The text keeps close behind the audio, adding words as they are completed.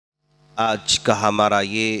آج کا ہمارا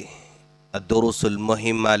یہ دروس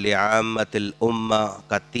المہمہ لعامت الامہ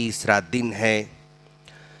کا تیسرا دن ہے،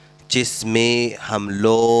 جس میں ہم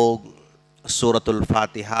لوگ سورۃ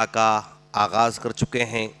الفاتحہ کا آغاز کر چکے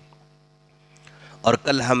ہیں، اور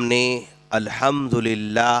کل ہم نے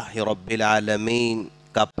الحمدللہ رب العالمین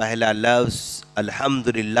کا پہلا لفظ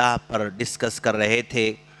الحمدللہ پر ڈسکس کر رہے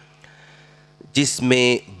تھے، جس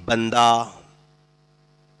میں بندہ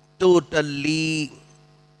ٹوٹلی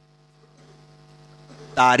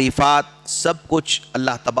تعریفات سب کچھ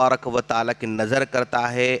اللہ تبارک و تعالیٰ کی نظر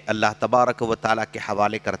کرتا ہے، اللہ تبارک و تعالیٰ کے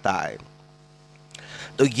حوالے کرتا ہے۔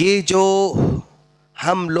 تو یہ جو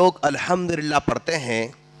ہم لوگ الحمدللہ پڑھتے ہیں،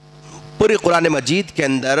 پورے قرآن مجید کے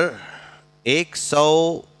اندر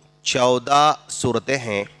 114 صورتیں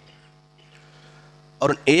ہیں، اور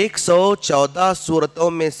 114 صورتوں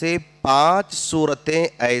میں سے 5 صورتیں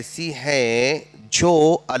ایسی ہیں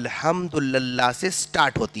جو الحمدللہ سے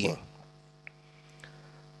سٹارٹ ہوتی ہیں،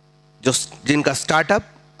 جن کا سٹارٹ اپ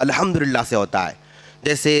الحمدللہ سے ہوتا ہے،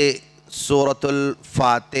 جیسے سورۃ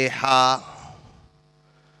الفاتحہ،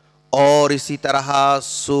 اور اسی طرح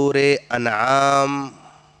سورہ انعام،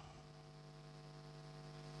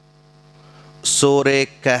 سورہ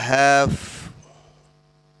کہف،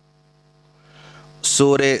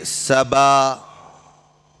 سورہ سبا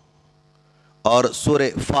اور سورہ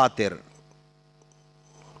فاطر۔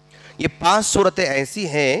 یہ 5 صورتیں ایسی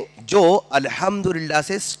ہیں جو الحمدللہ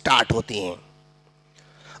سے سٹارٹ ہوتی ہیں،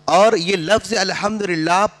 اور یہ لفظ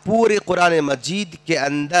الحمدللہ پورے قرآن مجید کے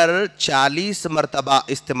اندر 40 مرتبہ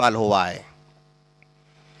استعمال ہوا ہے،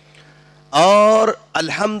 اور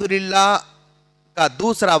الحمدللہ کا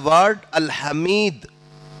دوسرا ورڈ الحمید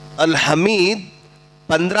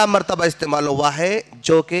 15 مرتبہ استعمال ہوا ہے،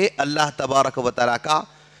 جو کہ اللہ تبارک و تعالیٰ کا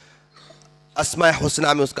اسماء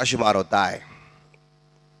حسنہ میں اس کا شمار ہوتا ہے۔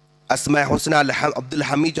 اسماء حسنہ عبد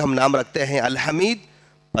الحمید جو ہم نام رکھتے ہیں، الحمید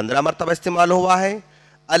 15 مرتبہ استعمال ہوا ہے۔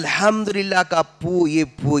 الحمدللہ کا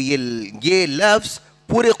یہ لفظ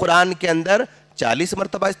پورے قرآن کے اندر 40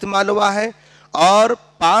 مرتبہ استعمال ہوا ہے، اور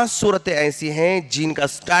 5 صورتیں ایسی ہیں جن کا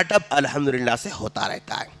سٹارٹ اپ الحمدللہ سے ہوتا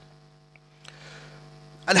رہتا ہے۔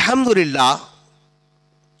 الحمدللہ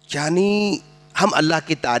یعنی ہم اللہ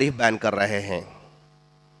کی تعریف بیان کر رہے ہیں،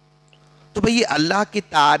 تو بھئی اللہ کی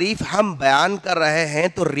تعریف ہم بیان کر رہے ہیں،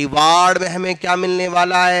 تو ریوارڈ میں ہمیں کیا ملنے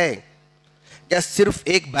والا ہے؟ کیا صرف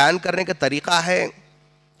ایک بیان کرنے کا طریقہ ہے؟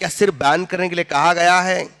 کیا صرف بیان کرنے کے لیے کہا گیا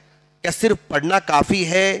ہے؟ کیا صرف پڑھنا کافی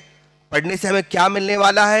ہے؟ پڑھنے سے ہمیں کیا ملنے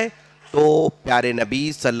والا ہے؟ تو پیارے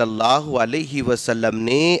نبی صلی اللہ علیہ وسلم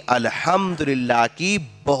نے الحمدللہ کی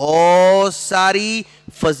بہت ساری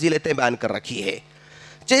فضیلتیں بیان کر رکھی ہے۔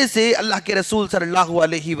 جیسے اللہ کے رسول صلی اللہ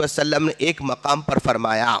علیہ وسلم نے ایک مقام پر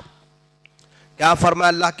فرمایا، کیا فرمایا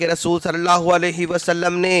اللہ کے رسول صلی اللہ علیہ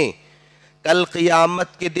وسلم نے؟ کل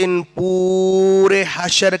قیامت کے دن پورے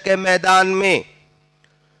حشر کے میدان میں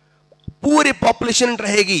پوری پاپولیشن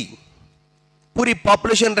رہے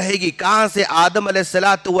گی، کہاں سے؟ آدم علیہ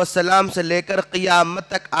السلام سے لے کر قیامت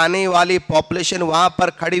تک آنے والی پاپولیشن وہاں پر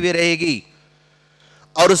کھڑی ہوئی رہے گی،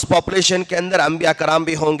 اور اس پاپولیشن کے اندر انبیاء کرام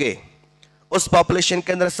بھی ہوں گے، اس پاپولیشن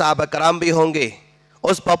کے اندر صحابہ کرام بھی ہوں گے،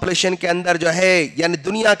 اس پاپولیشن کے اندر جو ہے یعنی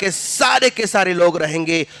دنیا کے سارے لوگ رہیں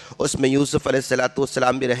گے، اس میں یوسف علیہ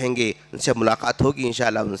السلام بھی رہیں گے، ان سے ملاقات ہوگی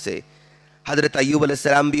انشاءاللہ ان سے۔ حضرت ایوب علیہ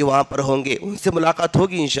السلام بھی وہاں پر ہوں گے، ان سے ملاقات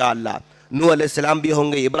ہوگی انشاءاللہ۔ نوح علیہ السلام بھی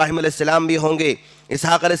ہوں گے، ابراہیم علیہ السلام بھی ہوں گے،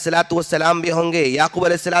 اسحاق علیہ السلام بھی ہوں گے، یعقوب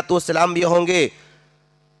علیہ السلام بھی ہوں گے،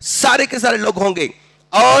 سارے کے سارے لوگ ہوں گے،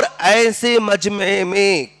 اور ایسے مجمع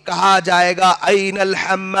میں کہا جائے گا این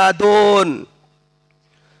الحمادون،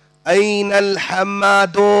 این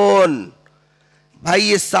الحمادون۔ بھائی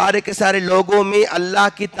یہ سارے کے سارے لوگوں میں اللہ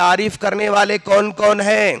کی تعریف کرنے والے کون کون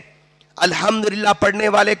ہیں؟ الحمدللہ پڑھنے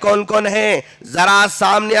والے کون کون ہیں؟ ذرا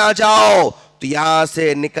سامنے آ جاؤ، تو یہاں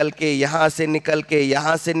سے نکل کے، یہاں سے نکل کے،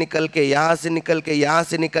 یہاں سے نکل کے، یہاں سے نکل کے، یہاں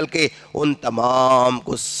سے نکل کے ان تمام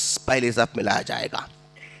کو پہلے صف میں لایا جائے گا۔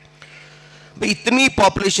 اتنی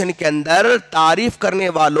پاپولیشن کے اندر تعریف کرنے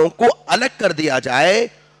والوں کو الگ کر دیا جائے،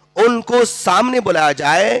 ان کو سامنے بلایا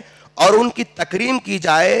جائے، اور ان کی تکریم کی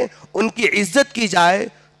جائے، ان کی عزت کی جائے،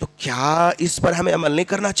 تو کیا اس پر ہمیں عمل نہیں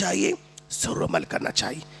کرنا چاہیے؟ ضرور عمل کرنا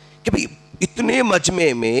چاہیے، کہ بھئی اتنے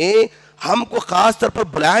مجمع میں ہم کو خاص طور پر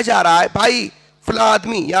بلایا جا رہا ہے، بھائی فلاں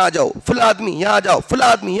آدمی یہاں جاؤ، فلاں آدمی یہاں جاؤ، فلاں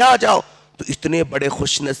آدمی یہاں جاؤ، تو اتنے بڑے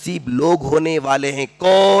خوش نصیب لوگ ہونے والے ہیں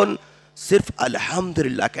کون؟ صرف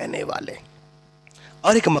الحمدللہ کہنے والے۔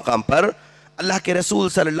 اور ایک مقام پر اللہ کے رسول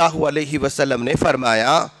صلی اللہ علیہ وسلم نے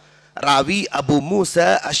فرمایا، راوی ابو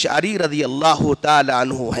موسیٰ اشعری رضی اللہ تعالی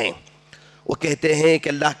عنہ ہیں، وہ کہتے ہیں کہ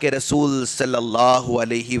اللہ کے رسول صلی اللہ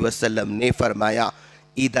علیہ وسلم نے فرمایا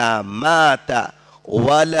اذا مات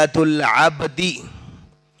ولد العبد،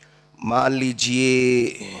 مان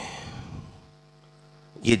لیجئے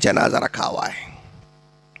یہ جنازہ رکھا ہوا ہے،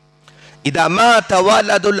 اذا مات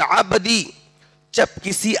ولد العبد، جب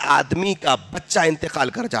کسی آدمی کا بچہ انتقال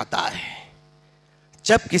کر جاتا ہے،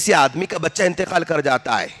 جب کسی آدمی کا بچہ انتقال کر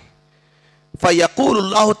جاتا ہے، فیقول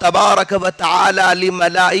اللہ تبارک و تعالی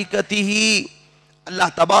لملائکتہ، اللہ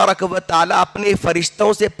تبارک و تعالی اپنے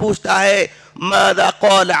فرشتوں سے پوچھتا ہے، ماذا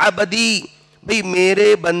قال عبدی، بھئی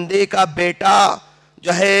میرے بندے کا بیٹا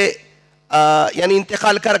جو ہے یعنی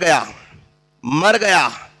انتقال کر گیا، مر گیا،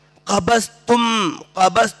 قبضتم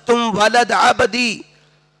ولد عبدی،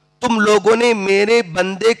 تم لوگوں نے میرے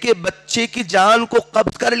بندے کے بچے کی جان کو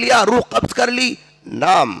قبض کر لیا، روح قبض کر لی،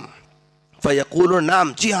 نام، فیقولون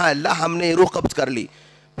نام، جی ہاں اللہ ہم نے روح قبض کر لی۔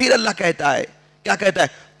 پھر اللہ کہتا ہے، کیا کہتا ہے،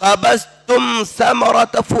 قبضتم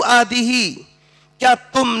ثمرۃ فؤادہ، کیا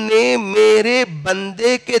تم نے میرے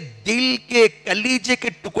بندے کے دل کے کلیجے کے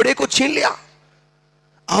ٹکڑے کو چھین لیا؟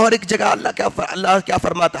 اور ایک جگہ اللہ کیا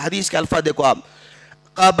فرماتا، حدیث کے الفاظ دیکھو آپ،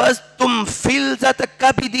 قبضتم فلذۃ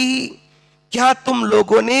کبدہ، کیا تم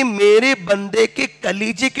لوگوں نے میرے بندے کے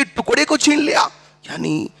کلیجے کے ٹکڑے کو چھین لیا؟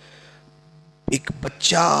 یعنی ایک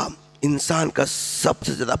بچہ انسان کا سب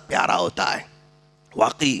سے زیادہ پیارا ہوتا ہے،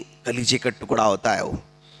 واقعی کلیجے کا ٹکڑا ہوتا ہے وہ،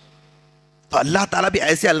 تو اللہ تعالیٰ بھی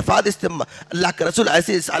ایسے الفاظ اللہ کے رسول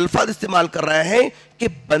ایسے الفاظ استعمال کر رہے ہیں کہ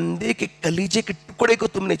بندے کے کلیجے کے ٹکڑے کو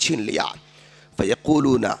تم نے چھین لیا۔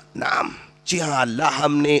 فیقولون نعم، جی ہاں اللہ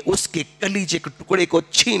ہم نے اس کے کلیجے کے ٹکڑے کو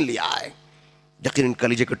چھین لیا ہے۔ یقیناً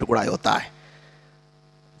کلیجے کا ٹکڑا ہوتا ہے،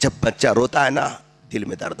 جب بچہ روتا ہے نا دل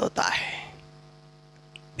میں درد ہوتا ہے،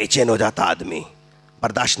 بے چین ہو جاتا آدمی،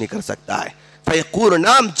 برداشت نہیں کر سکتا ہے۔ فیقول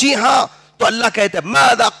نعم، جی ہاں، تو اللہ کہتا ہے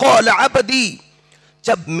ماذا قال عبدی،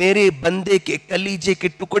 جب میرے بندے کے کلیجے کے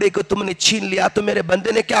ٹکڑے کو تم نے چھین لیا تو میرے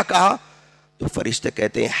بندے نے کیا کہا؟ تو فرشتے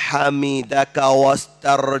کہتے ہیں حمیدک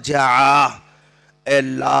واسترجع، اے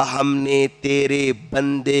اللہ ہم نے تیرے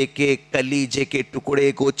بندے کے کلیجے کے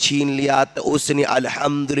ٹکڑے کو چھین لیا، تو اس نے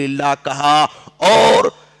الحمدللہ کہا اور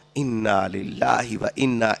انا للہ و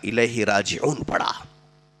انا الیہ راجعون پڑھا۔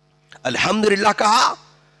 الحمدللہ کہا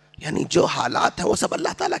یعنی جو حالات ہیں وہ سب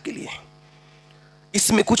اللہ تعالیٰ کے لیے ہیں، اس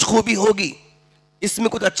میں کچھ خوبی ہوگی، اس میں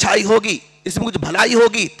کچھ اچھائی ہوگی، اس میں کچھ بھلائی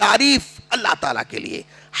ہوگی، تعریف اللہ تعالیٰ کے لیے۔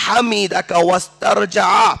 حمیدک واسترجع،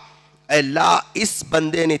 اے اللہ اس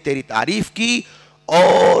بندے نے تیری تعریف کی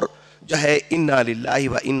اور جو ہے انا للہ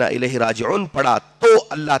و انا الیہ راجعون پڑھا، تو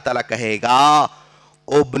اللہ تعالیٰ کہے گا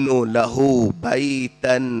ابنوا لہ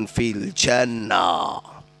بیتا فی الجنہ،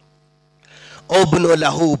 ابنوا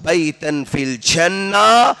لہ بیتا فی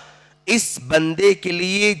الجنہ، اس بندے کے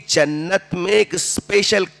لیے جنت میں ایک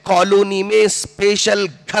اسپیشل کالونی میں اسپیشل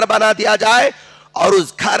گھر بنا دیا جائے اور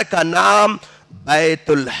اس گھر کا نام بیت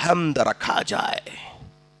الحمد رکھا جائے،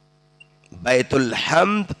 بیت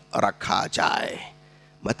الحمد رکھا جائے۔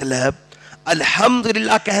 مطلب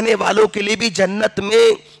الحمدللہ کہنے والوں کے لیے بھی جنت میں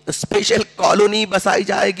اسپیشل کالونی بسائی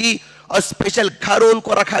جائے گی اور اسپیشل گھر ان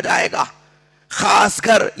کو رکھا جائے گا، خاص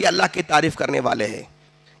کر یہ اللہ کی تعریف کرنے والے ہیں،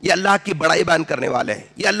 یہ اللہ کی بڑائی بیان کرنے والے ہیں،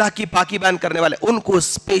 یہ اللہ کی پاکی بیان کرنے والے، ان کو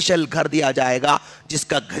اسپیشل گھر دیا جائے گا جس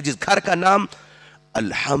گھر کا نام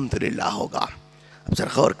الحمدللہ ہوگا۔ اب ذرا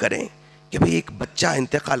غور کریں کہ بھئی ایک بچہ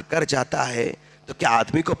انتقال کر جاتا ہے تو کیا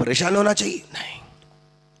آدمی کو پریشان ہونا چاہیے؟ نہیں،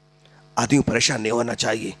 آدمی کو پریشان نہیں ہونا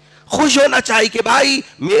چاہیے، خوش ہونا چاہیے کہ بھائی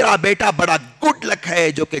میرا بیٹا بڑا گڈ لک ہے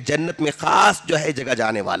جو کہ جنت میں خاص جو ہے جگہ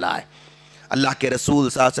جانے والا ہے۔ اللہ کے رسول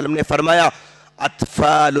صلی اللہ علیہ وسلم نے فرمایا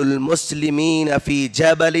اطفال المسلمین فی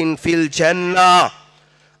جبل فی الجنہ،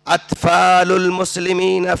 اطفال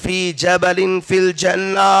المسلمین فی جبل فی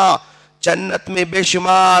الجنہ، جنت میں بے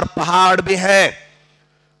شمار پہاڑ بھی ہیں،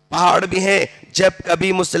 پہاڑ بھی ہیں۔ جب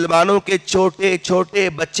کبھی مسلمانوں کے چھوٹے چھوٹے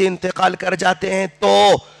بچے انتقال کر جاتے ہیں تو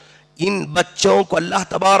ان بچوں کو اللہ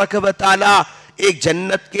تبارک و تعالی ایک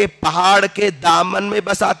جنت کے پہاڑ کے دامن میں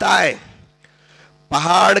بساتا ہے،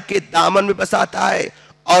 پہاڑ کے دامن میں بساتا ہے،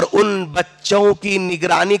 اور ان بچوں کی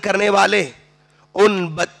نگرانی کرنے والے، ان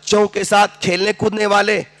بچوں کے ساتھ کھیلنے کودنے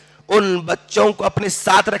والے، ان بچوں کو اپنے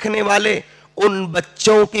ساتھ رکھنے والے، ان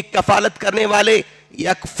بچوں کی کفالت کرنے والے،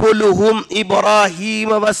 یکفلہم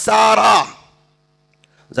ابراہیم و سارہ۔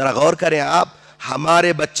 ذرا غور کریں آپ،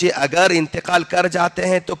 ہمارے بچے اگر انتقال کر جاتے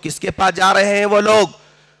ہیں تو کس کے پاس جا رہے ہیں؟ وہ لوگ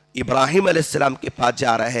ابراہیم علیہ السلام کے پاس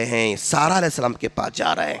جا رہے ہیں، سارہ علیہ السلام کے پاس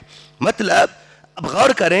جا رہے ہیں۔ مطلب اب غور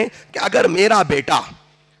کریں کہ اگر میرا بیٹا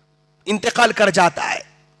انتقال کر جاتا ہے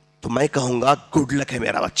تو میں کہوں گا گڈ لک ہے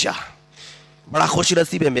میرا بچہ، بڑا خوش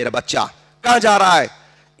نصیب ہے میرا بچہ۔ کہاں جا رہا ہے؟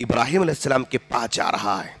 ابراہیم علیہ السلام کے پاس جا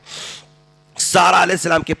رہا ہے، سارہ علیہ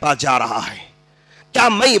السلام کے پاس جا رہا ہے۔ کیا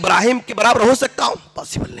میں ابراہیم کے برابر ہو سکتا ہوں؟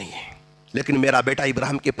 پاسبل نہیں ہے، لیکن میرا بیٹا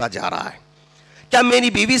ابراہیم کے پاس جا رہا ہے۔ کیا میری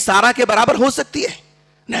بیوی سارا کے برابر ہو سکتی ہے؟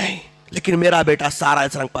 نہیں، لیکن میرا بیٹا سارا علیہ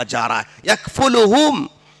السلام کے پاس جا رہا ہے، یکفلہم،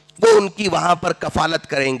 وہ ان کی وہاں پر کفالت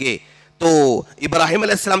کریں گے. تو ابراہیم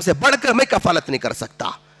علیہ السلام سے بڑھ کر میں کفالت نہیں کر سکتا،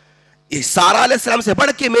 سارا علیہ السلام سے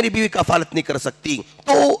بڑھ کے میری بیوی کفالت نہیں کر سکتی.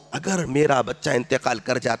 تو اگر میرا بچہ انتقال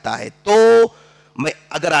کر جاتا ہے تو میں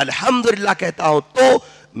اگر الحمدللہ کہتا ہوں تو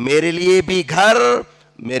میرے لیے بھی گھر،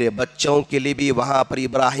 میرے بچوں کے لیے بھی وہاں پر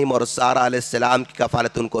ابراہیم اور سارا علیہ السلام کی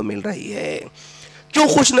کفالت ان کو مل رہی ہے. کیوں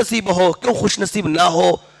خوش نصیب ہو، کیوں خوش نصیب نہ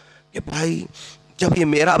ہو کہ بھائی جب یہ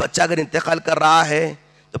میرا بچہ اگر انتقال کر رہا ہے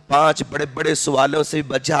تو 5 بڑے بڑے سوالوں سے بھی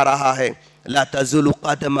بچ جا رہا ہے. لا تزول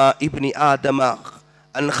قدم ابن آدم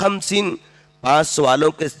عن 5، 5 سوالوں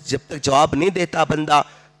کے جب تک جواب نہیں دیتا بندہ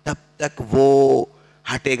تب تک وہ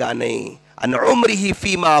ہٹے گا نہیں. ان عمرہ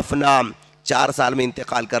فیما افنا، 4 سال میں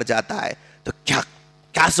انتقال کر جاتا ہے تو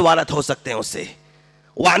کیا سوالات ہو سکتے ہیں اس سے.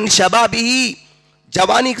 وعن شبابہ،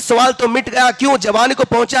 جوانی کا سوال تو مٹ گیا، کیوں جوانی کو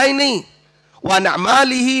پہنچا ہی نہیں. وعن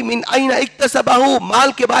اعمالہ من این اکتسبہ،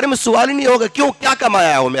 مال کے بارے میں سوال ہی نہیں ہوگا، کیوں کیا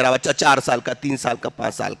کمایا ہو میرا بچہ 4 سال کا، 3 سال کا،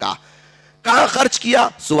 5 سال کا، کہاں خرچ کیا،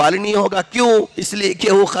 سوال ہی نہیں ہوگا. کیوں؟ اس لیے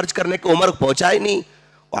کہ وہ خرچ کرنے کو عمر پہنچا ہی نہیں.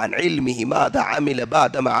 وعن علمہ ماذا عمل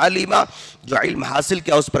بعد ما علم، جو علم حاصل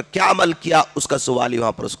کیا اس پر کیا عمل کیا، اس کا سوال ہی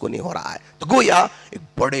وہاں پر اس کو نہیں ہو رہا ہے. تو گویا ایک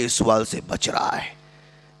بڑے سوال سے بچ رہا ہے،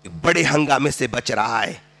 ایک بڑے ہنگامے سے بچ رہا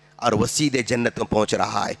ہے اور وہ سیدھے جنت میں پہنچ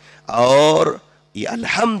رہا ہے. اور یہ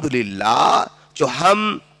الحمدللہ جو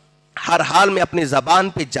ہم ہر حال میں اپنی زبان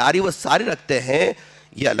پہ جاری و ساری رکھتے ہیں،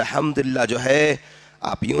 یہ الحمدللہ جو ہے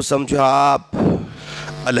آپ یوں سمجھو، آپ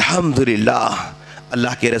الحمدللہ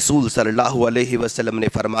اللہ کے رسول صلی اللہ علیہ وسلم نے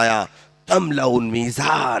فرمایا تملأ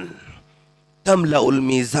المیزان، تملأ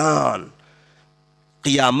المیزان،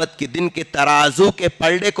 قیامت کے دن کے ترازو کے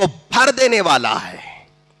پلڑے کو بھر دینے والا ہے.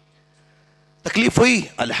 تکلیف ہوئی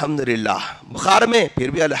الحمدللہ، بخار میں پھر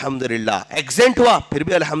بھی الحمدللہ، ایکسیڈنٹ ہوا پھر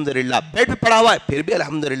بھی الحمدللہ، بیڈ پہ پڑا ہوا ہے پھر بھی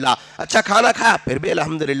الحمدللہ، اچھا کھانا کھایا پھر بھی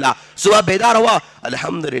الحمدللہ، صبح بیدار ہوا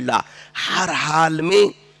الحمدللہ. ہر حال میں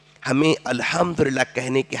ہمیں الحمدللہ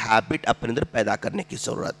کہنے کی ہیبٹ اپنے اندر پیدا کرنے کی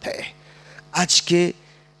ضرورت ہے. آج کے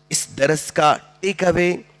اس درس کا ٹیک اوے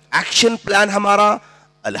ایکشن پلان ہمارا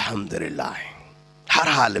الحمدللہ ہے. ہر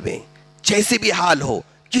حال میں جیسے بھی حال ہو،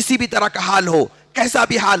 کسی بھی طرح کا حال ہو، کیسا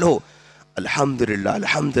بھی حال ہو، الحمدللہ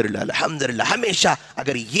الحمدللہ الحمدللہ. ہمیشہ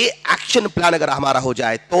اگر یہ ایکشن پلان اگر ہمارا ہو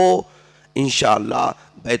جائے تو انشاءاللہ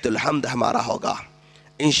بیت الحمد ہمارا ہوگا.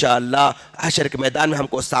 انشاءاللہ حشر کے میدان میں ہم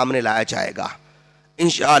کو سامنے لایا جائے گا.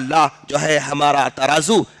 انشاءاللہ جو ہے ہمارا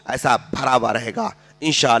ترازو ایسا بھرا ہوا رہے گا.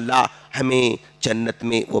 انشاءاللہ ہمیں جنت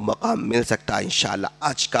میں وہ مقام مل سکتا ہے انشاءاللہ.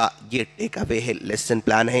 آج کا یہ ٹیک اوے ہے، لیسن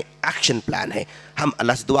پلان ہے، ایکشن پلان ہے. ہم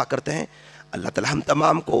اللہ سے دعا کرتے ہیں اللہ تعالی ہم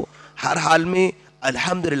تمام کو ہر حال میں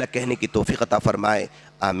الحمدللہ کہنے کی توفیق عطا فرمائے.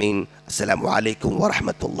 آمین. السلام علیکم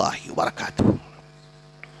ورحمۃ اللہ وبرکاتہ.